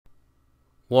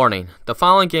Warning, the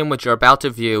following game which you're about to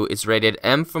view is rated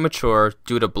M for mature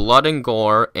due to blood and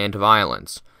gore and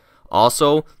violence.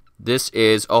 Also, this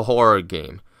is a horror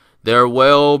game. There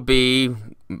will be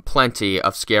plenty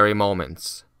of scary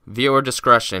moments. Viewer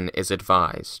discretion is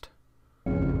advised.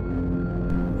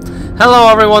 Hello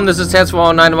everyone, this is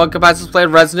Tansful09 and welcome back to play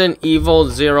Resident Evil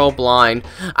Zero Blind.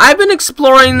 I've been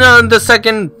exploring the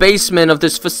second basement of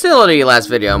this facility last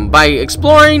video. By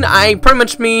exploring, I pretty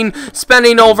much mean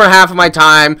spending over half of my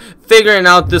time figuring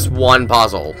out this one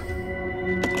puzzle.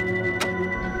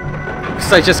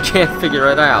 Because I just can't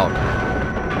figure it out.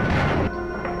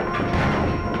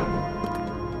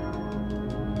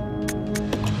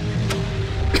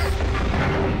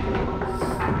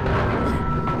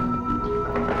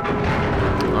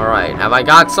 Alright, have I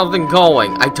got something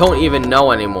going? I don't even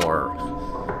know anymore.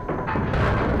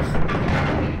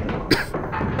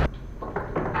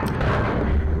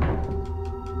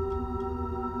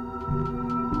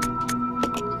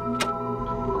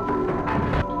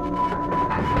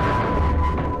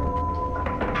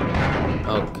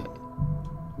 Okay.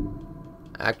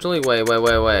 Actually, wait.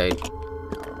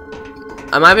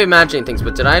 I might be imagining things,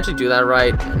 but did I actually do that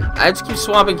right? I just keep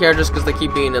swapping characters because they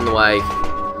keep being in the way.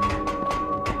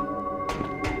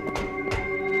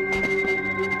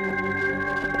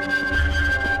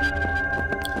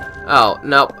 Oh,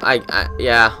 nope,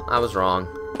 yeah, I was wrong.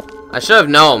 I should have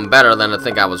known better than to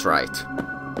think I was right.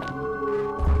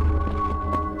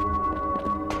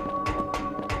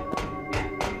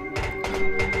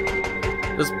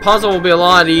 This puzzle will be a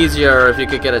lot easier if you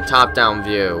could get a top-down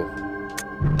view.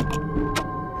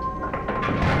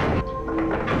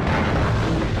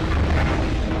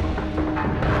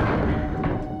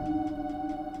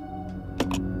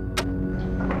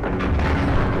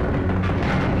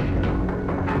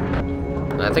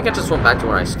 I think I just went back to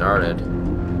where I started.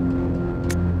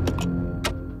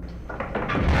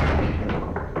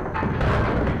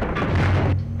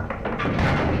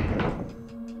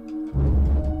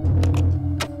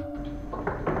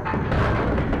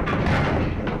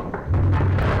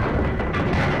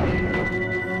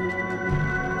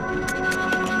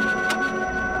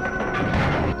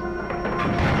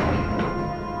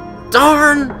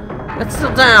 Darn! It's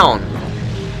still down!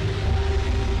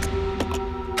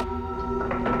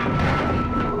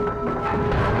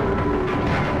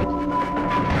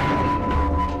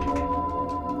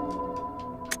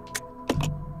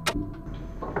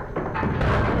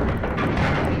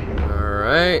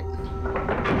 Alright.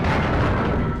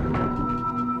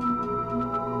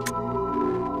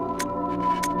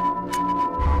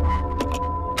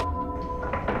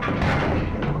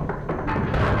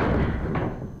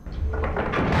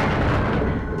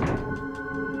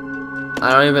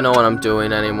 I don't even know what I'm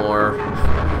doing anymore.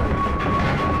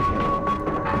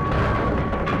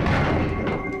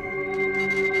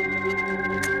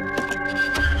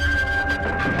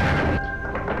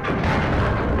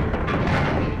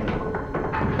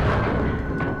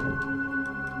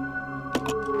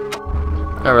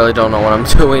 I really don't know what I'm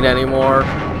doing anymore.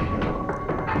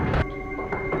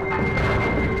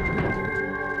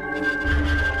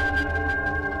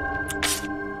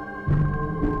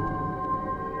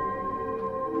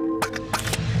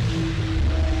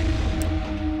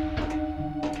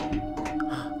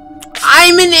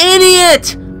 I'm an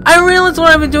idiot! I realized what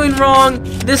I've been doing wrong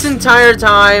this entire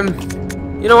time.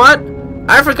 You know what?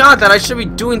 I forgot that I should be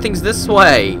doing things this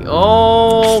way.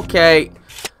 Okay.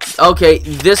 Okay,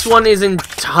 this one is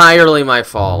entirely my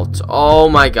fault. Oh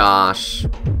my gosh.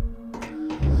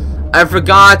 I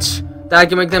forgot that I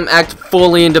can make them act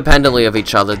fully independently of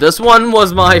each other. This one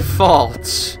was my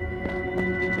fault.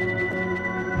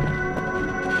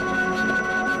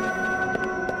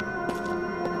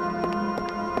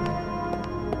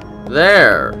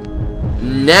 There.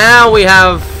 Now we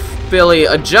have Billy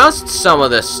adjust some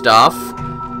of this stuff,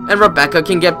 and Rebecca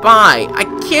can get by. I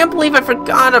can't believe I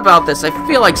forgot about this. I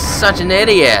feel like such an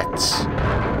idiot.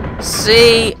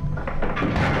 See?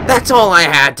 That's all I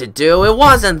had to do. It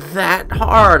wasn't that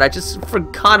hard. I just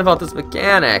forgot about this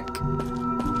mechanic.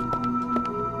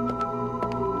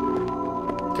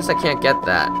 Guess I can't get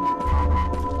that.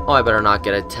 Oh, I better not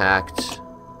get attacked.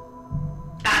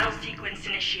 Battle sequence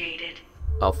initiated.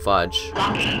 Oh, fudge.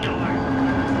 Locking door.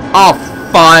 Oh,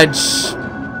 fudge.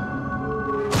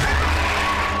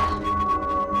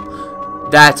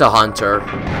 That's a hunter.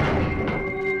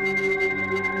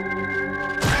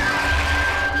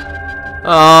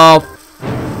 Oh,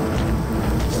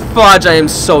 fudge, I am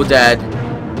so dead.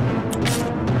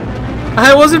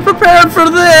 I wasn't prepared for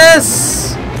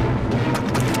this!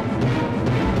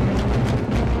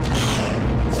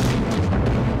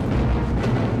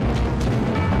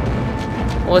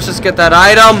 Let's just get that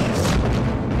item.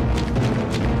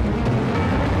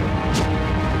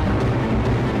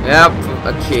 Yep,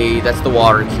 a key. That's the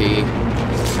water key.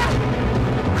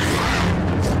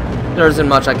 There isn't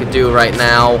much I could do right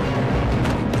now.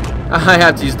 I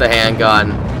have to use the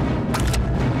handgun.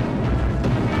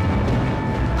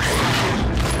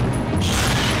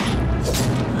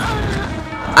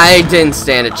 I didn't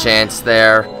stand a chance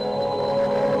there.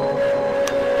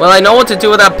 Well, I know what to do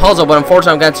with that puzzle, but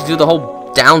unfortunately I'm going to have to do the whole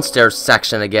downstairs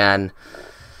section again.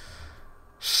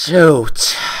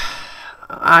 Shoot.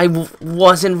 I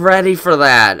wasn't ready for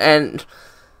that, and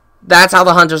that's how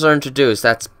the hunters are introduced.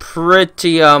 That's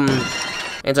pretty,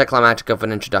 anticlimactic of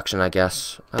an introduction, I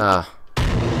guess.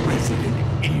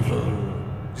 Resident Evil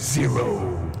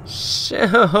 0.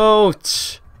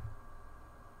 Shoot.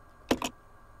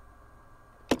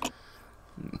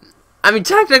 I mean,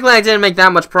 technically I didn't make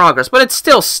that much progress, but it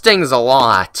still stings a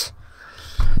lot.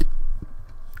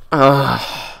 Well,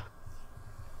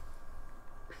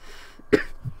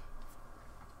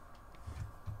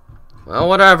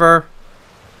 whatever.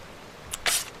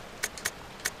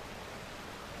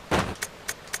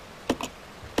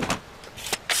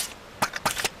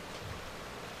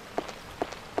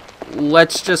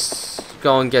 Let's just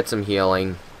go and get some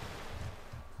healing.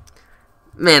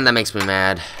 Man, that makes me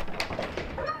mad.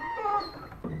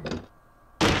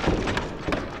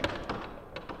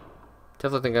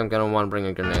 Definitely think I'm gonna want to bring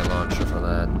a grenade launcher for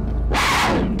that.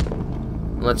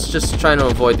 Let's just try to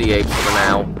avoid the apes for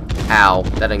now. Ow,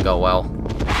 that didn't go well.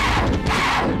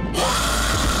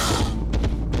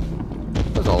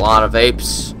 There's a lot of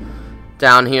apes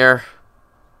down here.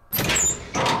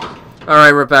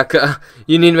 Alright, Rebecca,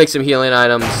 you need to make some healing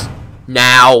items.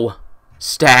 Now!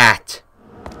 Stat!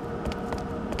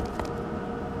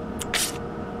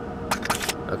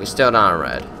 Okay, still not a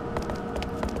red.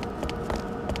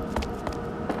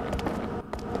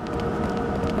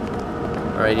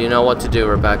 Alright, you know what to do,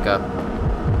 Rebecca.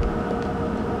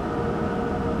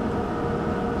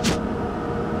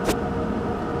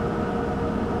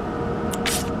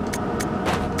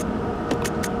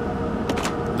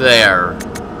 There.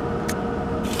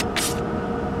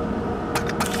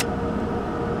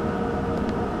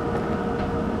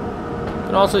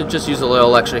 Could also just use a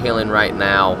little extra healing right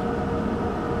now.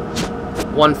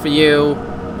 One for you,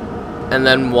 and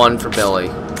then one for Billy.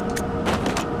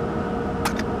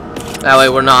 That way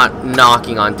we're not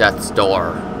knocking on death's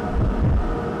door.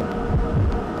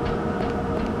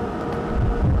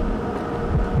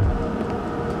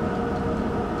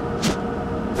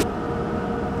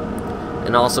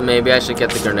 And also maybe I should get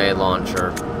the grenade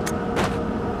launcher.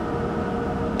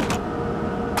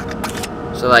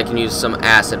 So that I can use some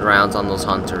acid rounds on those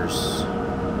hunters.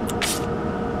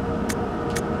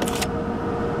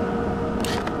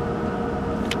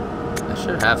 I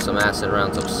should have some acid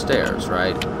rounds upstairs,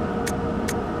 right?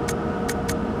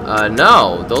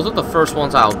 No, those are the first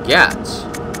ones I'll get.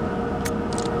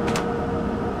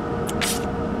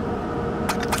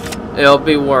 It'll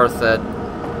be worth it.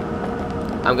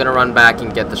 I'm gonna run back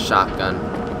and get the shotgun.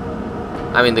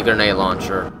 I mean the grenade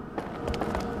launcher.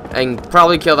 And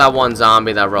probably kill that one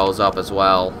zombie that rolls up as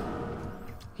well.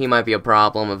 He might be a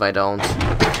problem if I don't.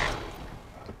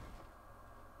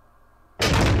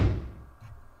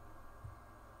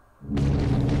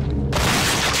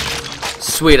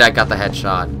 Sweet, I got the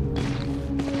headshot.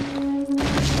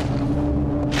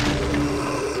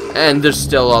 And there's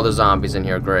still all the zombies in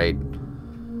here, great.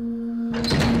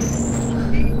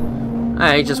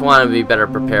 I just want to be better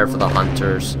prepared for the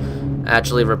hunters.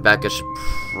 Actually, Rebecca should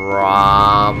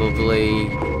probably...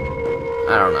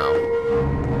 I don't know.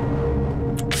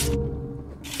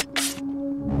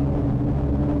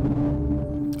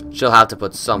 She'll have to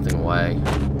put something away.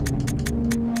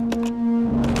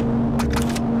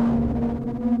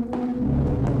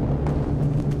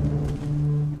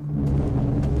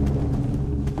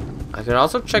 I could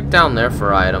also check down there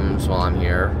for items while I'm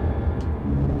here.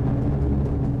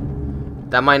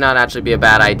 That might not actually be a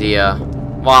bad idea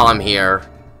while I'm here.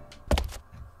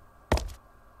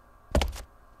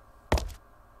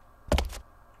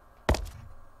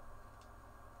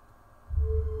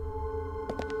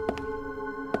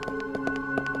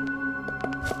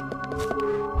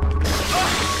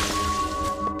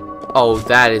 Oh,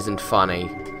 that isn't funny.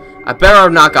 I better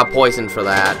have not got poisoned for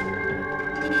that.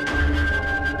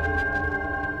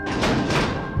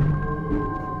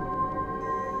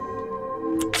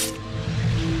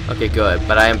 Okay, good,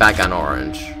 but I am back on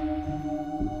orange.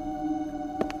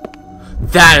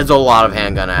 That is a lot of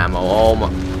handgun ammo. Oh my.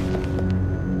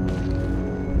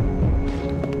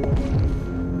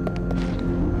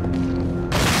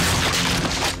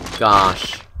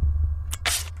 Gosh.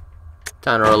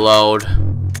 Time to reload.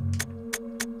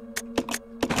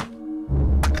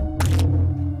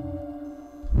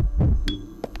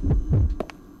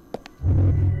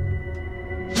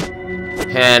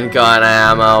 Handgun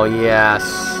ammo, yes.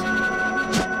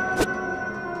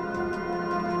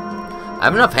 I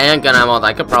have enough handgun ammo that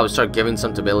I could probably start giving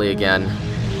some to Billy again.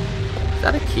 Is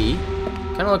that a key?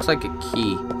 Kind of looks like a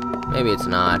key. Maybe it's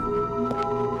not.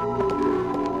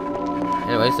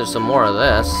 Anyways, there's some more of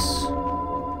this.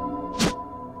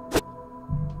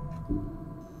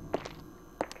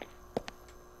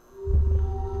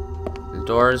 The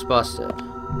door is busted.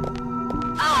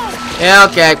 Yeah,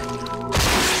 okay.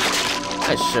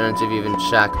 I shouldn't have even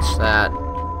checked that.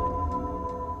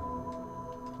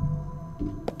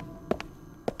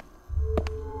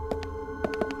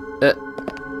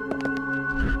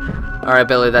 Alright,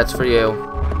 Billy, that's for you.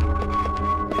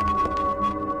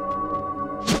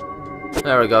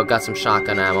 There we go, got some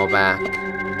shotgun ammo back.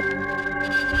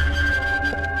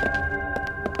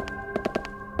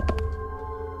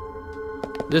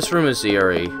 This room is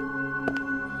eerie.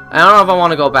 I don't know if I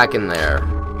want to go back in there.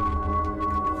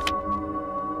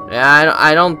 Yeah,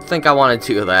 I don't think I want to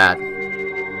do that.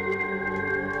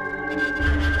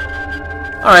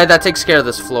 Alright, that takes care of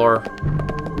this floor.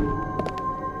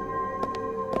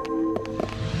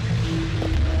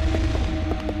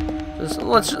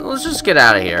 Let's just get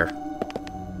out of here.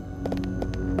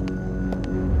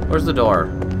 Where's the door?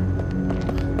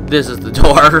 This is the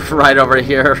door, right over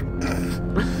here.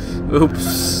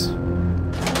 Oops.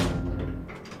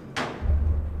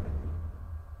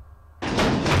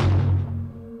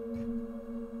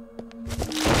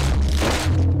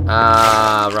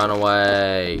 Ah, run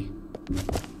away.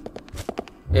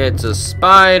 It's a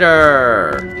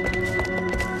spider.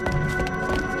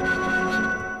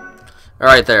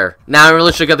 Alright there. Now I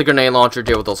really should get the grenade launcher to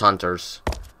deal with those hunters.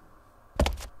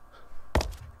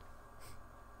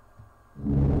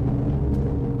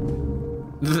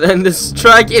 And this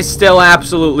track is still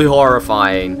absolutely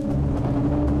horrifying.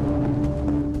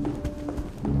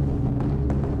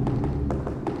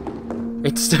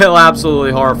 It's still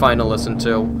absolutely horrifying to listen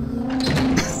to.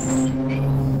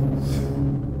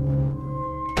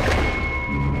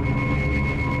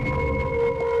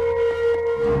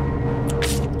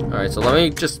 Alright, so let me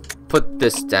just put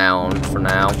this down for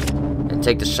now and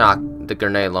take the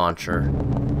grenade launcher.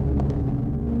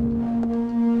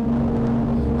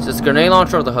 Is this the grenade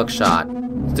launcher or the hook shot?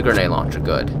 It's the grenade launcher,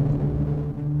 good.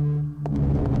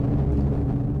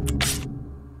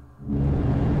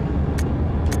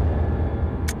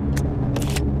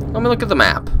 Let me look at the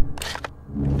map.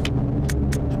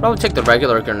 Should probably take the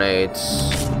regular grenades.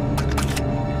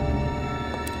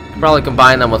 Probably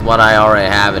combine them with what I already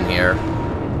have in here.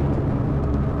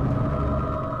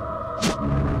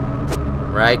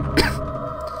 Right?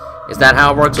 Is that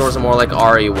how it works, or is it more like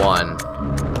RE1?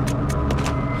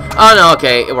 Oh no,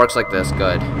 okay, it works like this,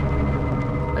 good.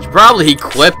 I should probably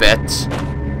equip it.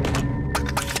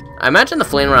 I imagine the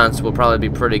flame rounds will probably be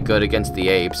pretty good against the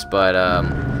apes, but I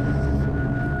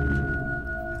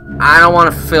don't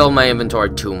want to fill my inventory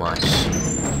too much.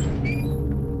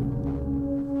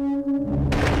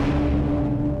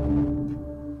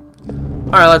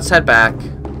 Alright, let's head back.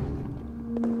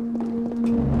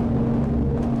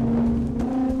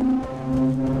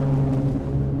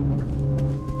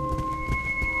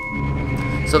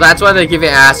 So that's why they give you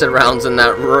acid rounds in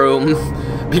that room.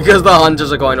 Because the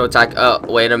hunters are going to attack. Oh,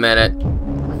 wait a minute.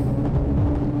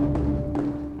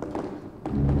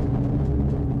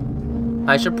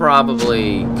 I should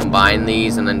probably combine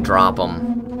these and then drop them.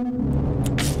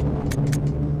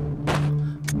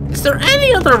 Is there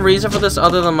any other reason for this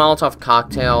other than Molotov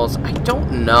cocktails? I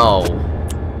don't know.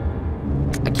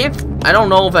 I don't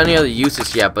know of any other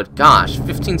uses yet, but gosh,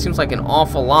 15 seems like an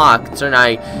awful lot, considering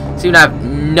I seem to have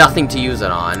nothing to use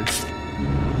it on.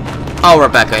 Oh,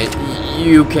 Rebecca,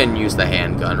 you can use the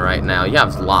handgun right now. You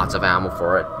have lots of ammo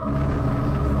for it.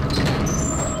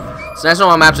 So nice to know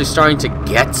I'm actually starting to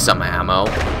get some ammo.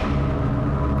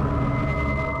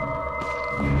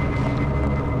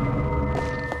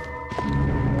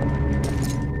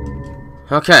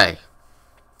 Okay.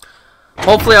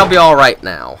 Hopefully I'll be alright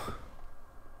now.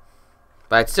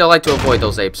 But I'd still like to avoid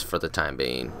those apes for the time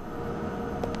being.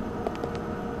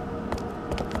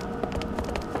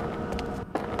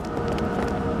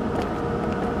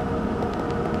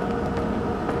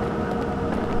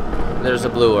 There's a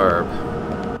blue herb.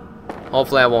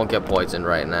 Hopefully I won't get poisoned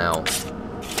right now.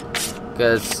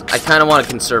 Because I kind of want to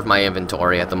conserve my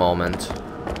inventory at the moment.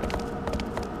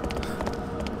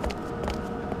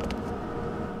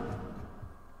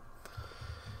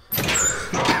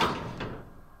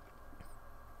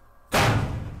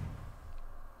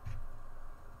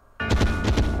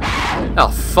 Oh,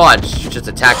 fudge. Just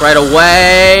attack right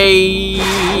away.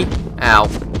 Ow.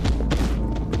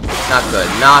 Not good.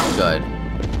 Not good.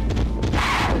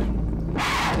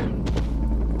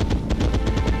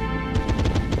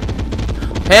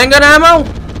 Handgun ammo?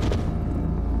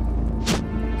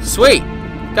 Sweet.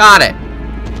 Got it.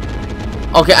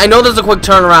 Okay, I know there's a quick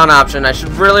turnaround option. I should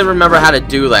really remember how to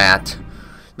do that.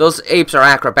 Those apes are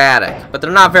acrobatic, but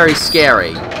they're not very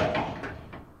scary.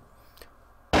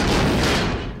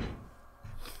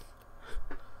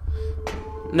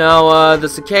 No, the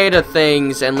cicada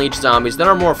things and leech zombies, that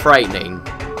are more frightening.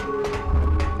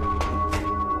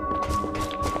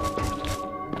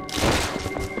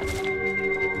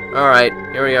 Alright,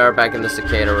 here we are back in the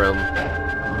cicada room.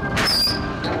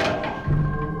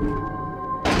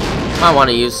 I want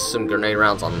to use some grenade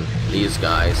rounds on these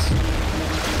guys.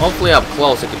 Hopefully up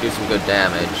close it could do some good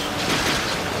damage.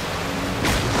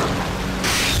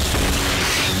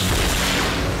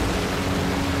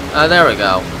 There we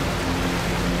go.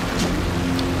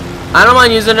 I don't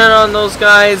mind using it on those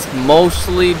guys,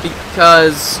 mostly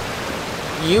because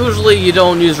usually you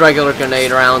don't use regular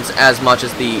grenade rounds as much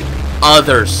as the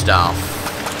other stuff.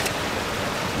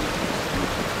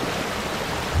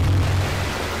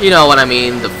 You know what I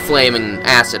mean, the flaming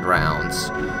acid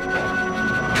rounds.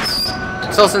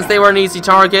 So since they were an easy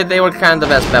target, they were kind of the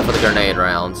best bet for the grenade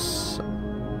rounds.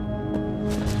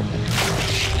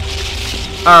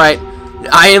 Alright,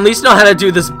 I at least know how to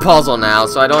do this puzzle now,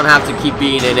 so I don't have to keep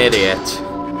being an idiot.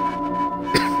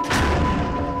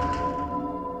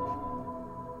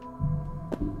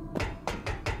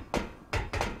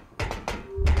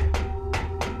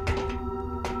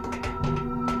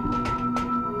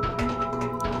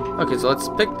 Okay, so let's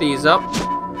pick these up.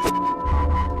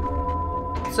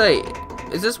 Say,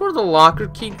 is this where the locker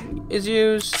key is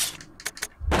used?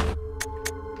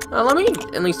 Let me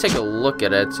at least take a look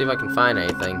at it, see if I can find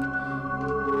anything.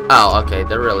 Oh, okay,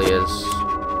 there really is.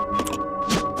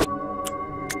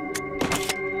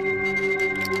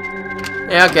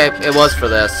 Yeah, okay, it was for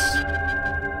this.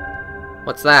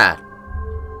 What's that?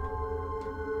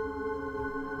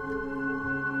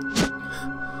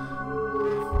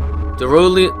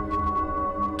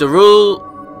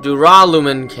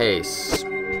 Duralumin case.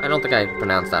 I don't think I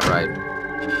pronounced that right.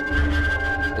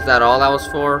 Is that all that was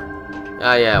for?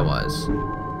 Oh, yeah, it was.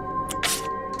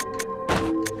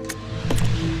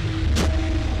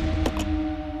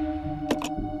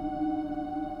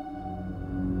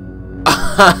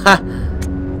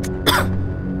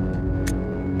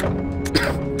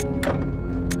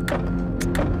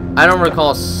 I don't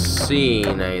recall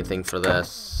seeing anything for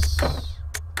this.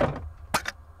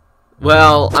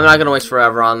 Well, I'm not gonna waste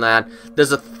forever on that.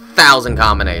 There's 1,000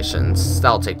 combinations.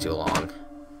 That'll take too long.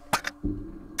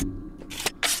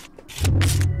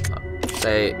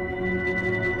 Say...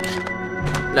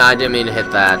 No, I didn't mean to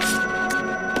hit that.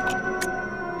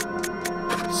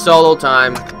 Solo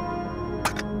time.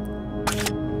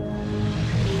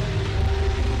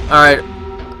 Alright.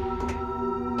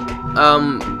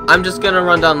 I'm just gonna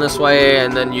run down this way,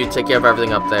 and then you take care of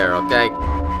everything up there, okay?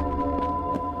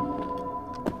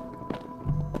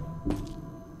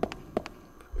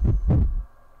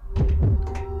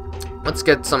 Let's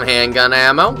get some handgun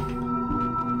ammo.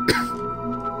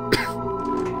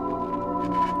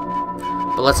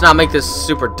 But let's not make this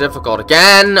super difficult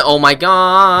again. Oh my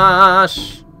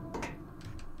gosh.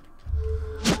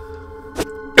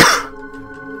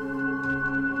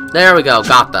 There we go,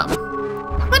 got them.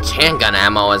 How much handgun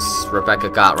ammo has Rebecca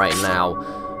got right now?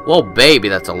 Whoa, baby,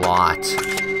 that's a lot.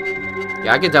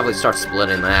 Yeah, I could definitely start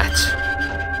splitting that.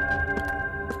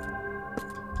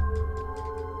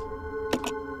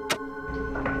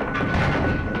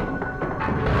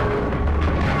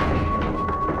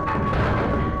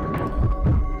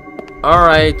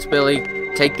 Alright, Billy,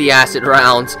 take the acid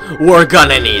rounds. We're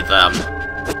gonna need them.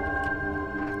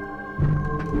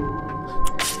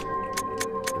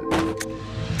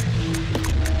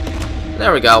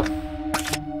 There we go.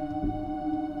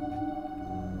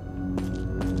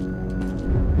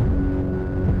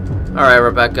 Alright,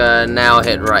 Rebecca, now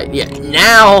hit right. Yeah,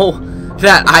 now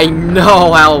that I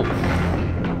know how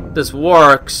this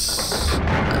works,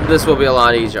 this will be a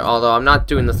lot easier. Although, I'm not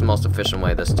doing this the most efficient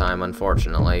way this time,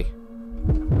 unfortunately.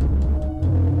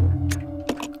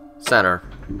 Center.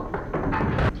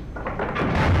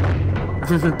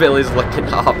 Billy's looking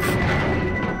up.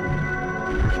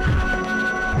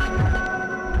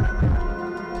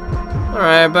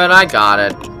 Alright, but I got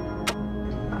it.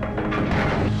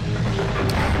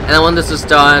 And then when this is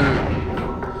done,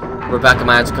 Rebecca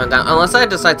might have to come down. Unless I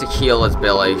decide to heal as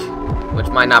Billy. Which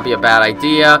might not be a bad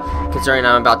idea, considering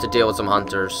I'm about to deal with some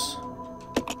hunters.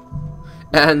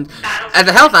 And at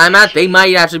the health I'm at, they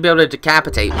might actually be able to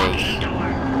decapitate me.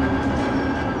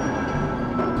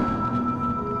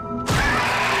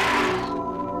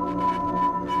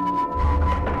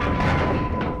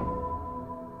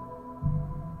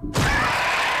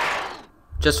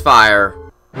 Just fire.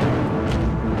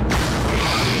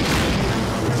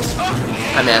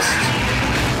 I missed.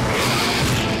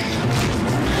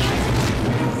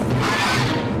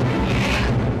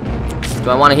 Do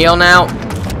I want to heal now?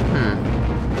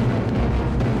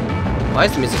 Why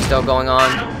is the music still going on?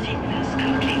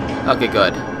 Okay,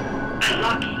 good.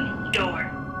 Unlocking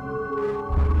door.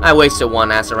 I wasted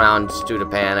one ass around due to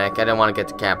panic. I didn't want to get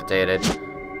decapitated.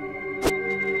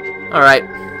 Alright.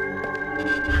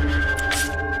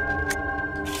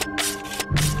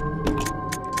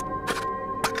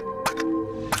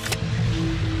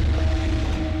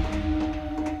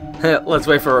 Let's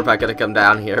wait for Rebecca to come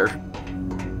down here.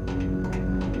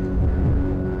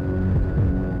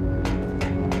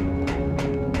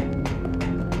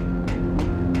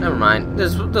 Never mind.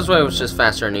 This way was just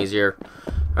faster and easier.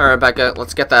 Alright, Rebecca,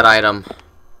 let's get that item.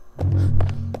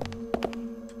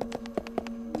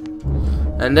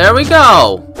 And there we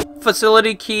go!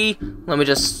 Facility key. Let me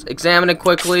just examine it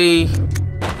quickly.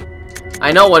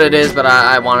 I know what it is, but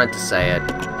I wanted to say it.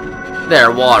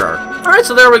 There, water. Alright,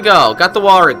 so there we go. Got the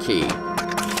water key.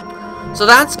 So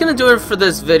that's gonna do it for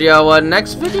this video.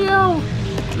 Next video,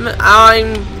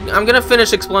 I'm gonna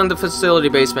finish exploring the facility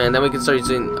basement, and then we can start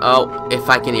using. Oh, if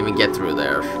I can even get through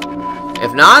there.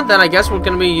 If not, then I guess we're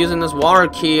gonna be using this water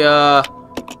key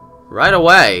right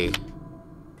away.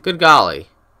 Good golly.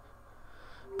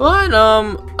 But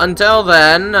until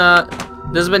then,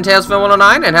 this has been Tales of Film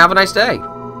 109, and have a nice day.